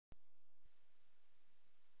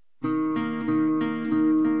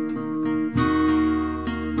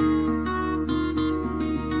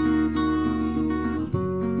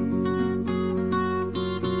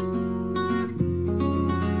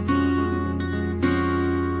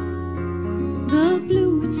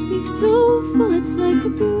cheek so full it's like the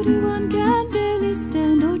beauty one can barely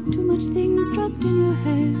stand, or too much things dropped in your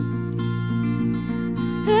hand.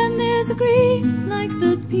 And there's a green like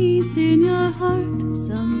the peace in your heart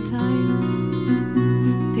sometimes,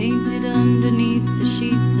 painted underneath the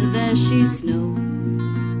sheets of ashy snow.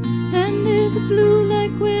 And there's a blue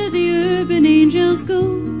like where the urban angels go,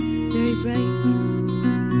 very bright.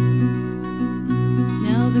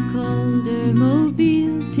 Now the Calder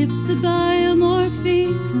mobile tips a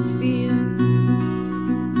biomorphic sphere,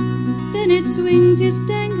 then it swings its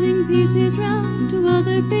dangling pieces round to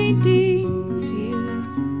other paintings here.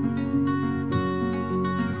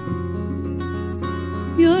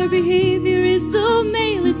 Your behavior is so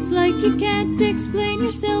male, it's like you can't explain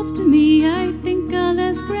yourself to me. I think I'll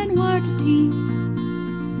ask Renoir to tea,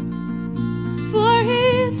 for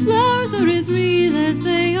his flowers are as real as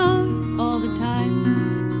they are all the time,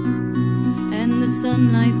 and the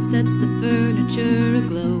sunlight sets the furniture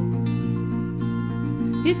aglow.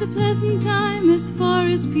 It's a pleasant time as far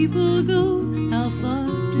as people go. How far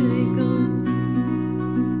do they go?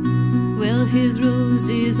 Well, his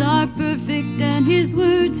roses are perfect and his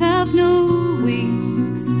words have no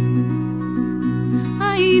wings.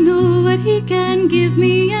 I know what he can give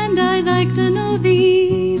me, and I'd like to know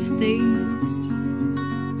these things.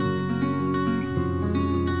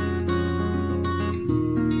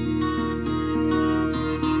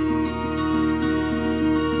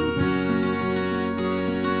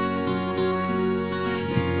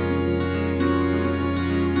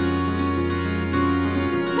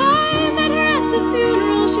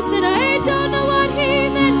 She said, I don't know what he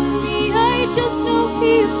meant to me, I just know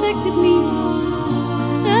he affected me.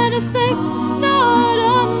 An effect not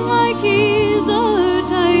unlike his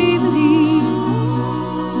art, I believe.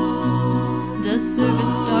 The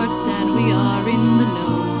service starts and we are in the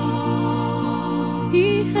know. He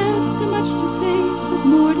had so much to say, but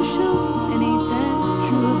more to show, and ain't that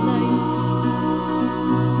true of life?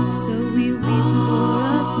 So we weep for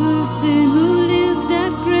a person who lived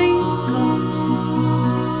at great cost.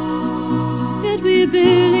 We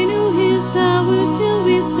barely knew his powers till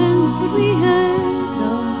we sensed what we had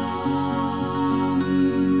lost.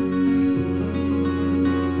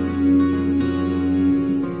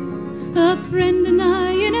 A friend and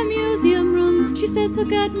I in a museum room, she says,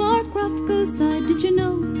 look at Mark Rothko's side. Did you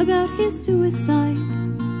know about his suicide?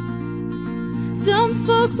 Some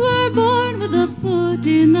folks were born with a foot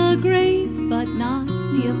in the grave, but not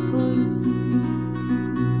me, of course.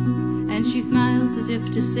 And she smiles as if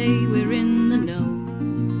to say we're in the know.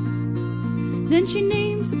 Then she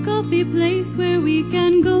names a coffee place where we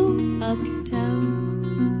can go uptown.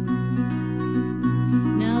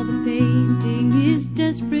 Now the painting is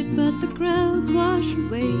desperate, but the crowds wash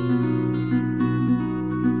away.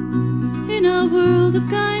 In a world of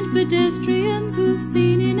kind pedestrians who've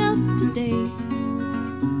seen enough today.